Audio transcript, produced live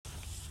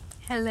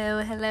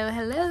Hello, hello,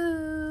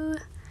 hello.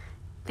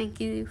 Thank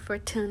you for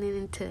tuning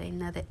into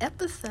another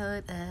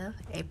episode of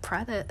a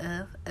product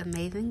of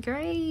Amazing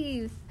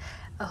Grace.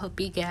 I hope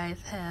you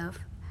guys have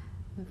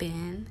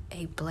been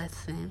a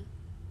blessing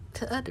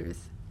to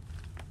others.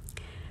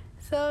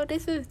 So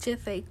this is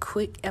just a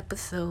quick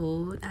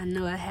episode. I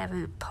know I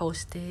haven't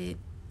posted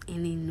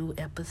any new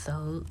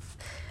episodes.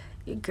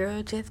 Your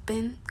girl just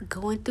been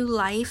going through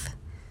life,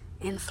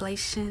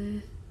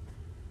 inflation,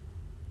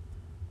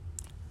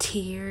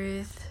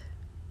 tears,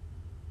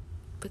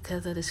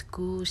 because of the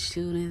school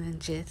shootings and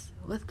just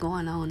what's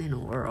going on in the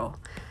world.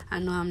 I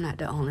know I'm not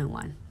the only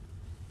one,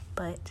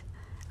 but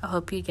I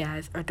hope you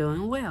guys are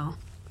doing well.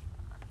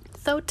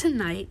 So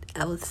tonight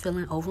I was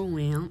feeling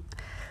overwhelmed,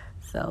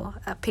 so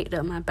I picked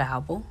up my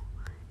Bible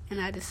and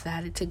I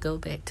decided to go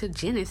back to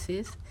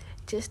Genesis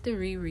just to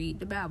reread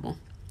the Bible.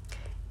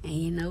 And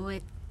you know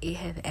what? It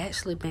has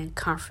actually been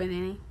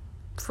comforting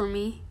for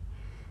me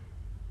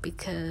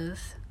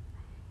because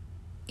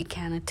it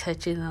kind of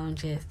touches on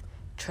just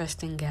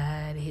trusting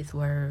God, His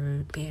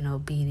Word, being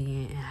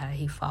obedient, and how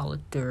He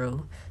followed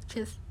through.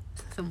 Just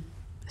some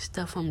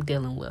stuff I'm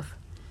dealing with.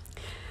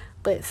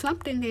 But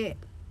something that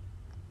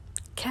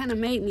kind of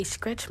made me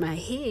scratch my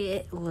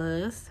head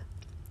was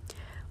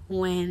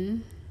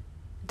when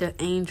the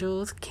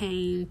angels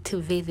came to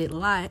visit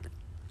Lot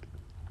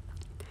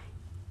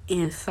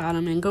in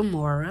Sodom and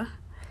Gomorrah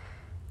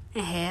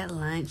and had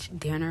lunch,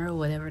 dinner, or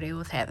whatever they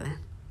was having.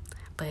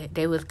 But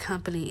they was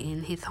company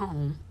in his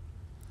home.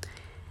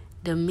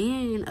 The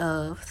men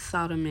of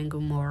Sodom and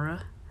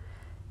Gomorrah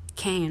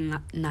came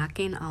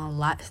knocking on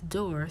Lot's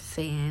door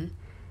saying,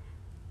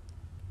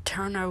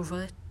 "Turn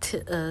over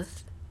to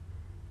us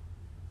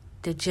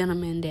the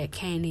gentlemen that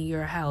came to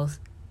your house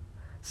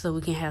so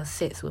we can have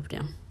sex with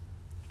them."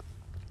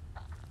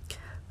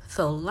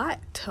 So Lot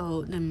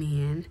told the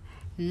men,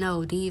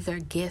 "No, these are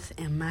guests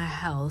in my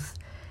house.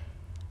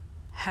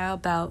 How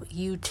about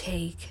you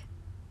take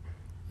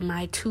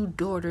my two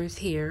daughters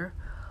here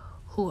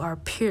who are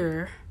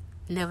pure,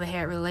 never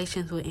had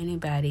relations with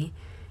anybody,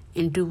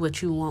 and do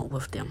what you want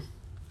with them."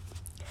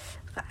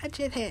 So I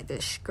just had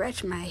to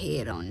scratch my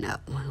head on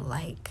that one.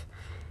 Like,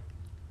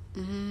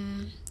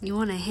 you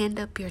want to hand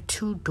up your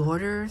two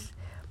daughters?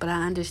 But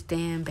I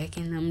understand back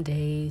in them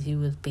days you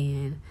was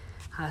being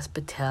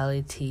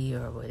hospitality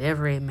or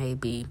whatever it may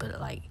be. But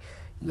like,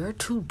 your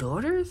two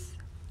daughters?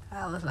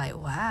 I was like,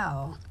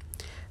 wow.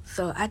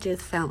 So I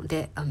just found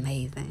that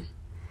amazing.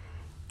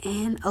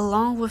 And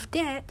along with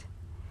that,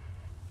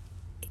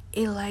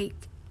 it like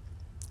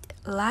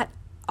Lot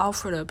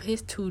offered up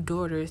his two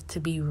daughters to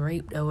be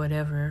raped or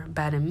whatever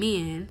by the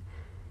men,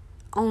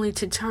 only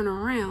to turn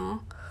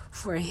around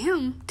for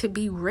him to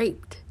be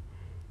raped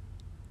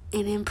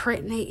and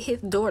impregnate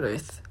his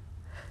daughters.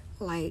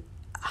 Like,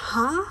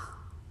 huh?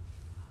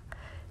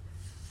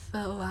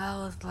 So I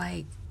was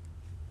like,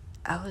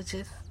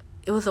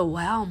 it was a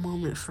wow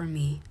moment for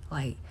me.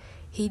 Like,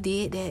 he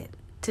did that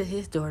to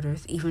his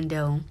daughters, even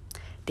though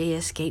they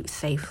escaped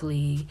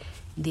safely,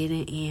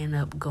 didn't end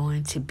up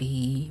going to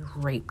be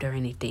raped or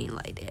anything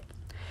like that.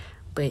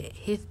 But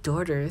his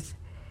daughters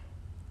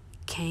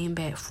came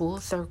back full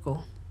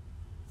circle,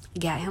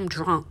 got him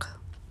drunk.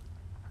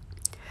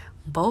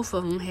 Both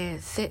of them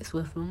had sex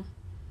with him,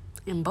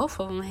 and both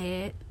of them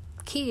had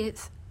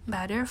kids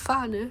by their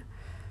father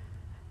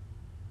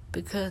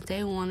because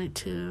they wanted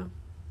to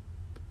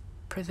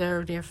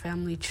preserve their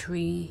family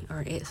tree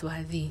or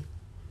XYZ.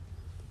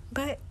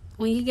 But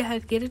when you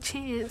guys get a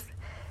chance,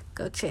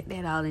 go check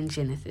that out in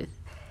Genesis.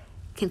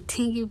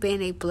 Continue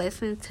being a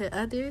blessing to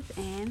others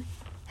and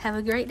have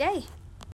a great day.